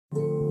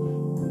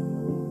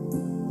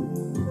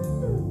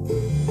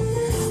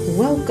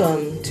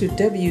Welcome to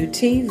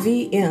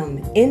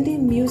WTVM Indie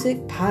Music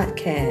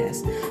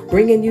Podcast,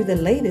 bringing you the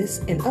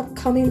latest in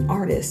upcoming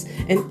artists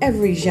in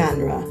every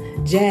genre: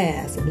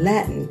 jazz,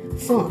 Latin,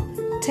 funk,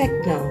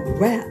 techno,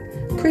 rap,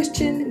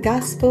 Christian,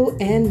 gospel,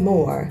 and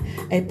more.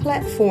 A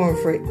platform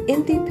for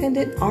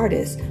independent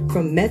artists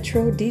from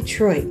Metro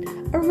Detroit,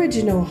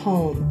 original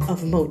home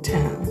of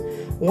Motown.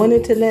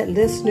 Wanted to let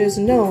listeners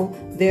know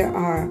there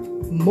are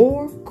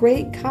more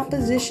great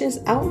compositions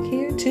out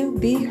here to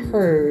be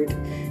heard.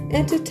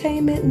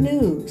 Entertainment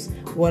news.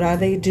 What are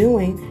they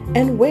doing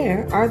and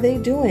where are they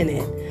doing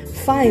it?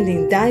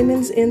 Finding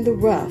diamonds in the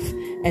rough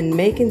and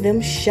making them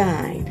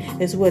shine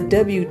is what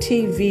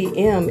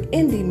WTVM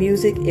Indie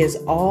Music is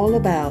all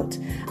about.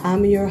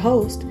 I'm your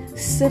host,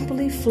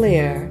 Simply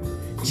Flair.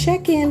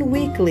 Check in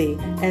weekly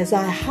as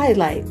I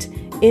highlight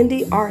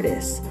indie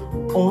artists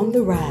on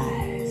the rise.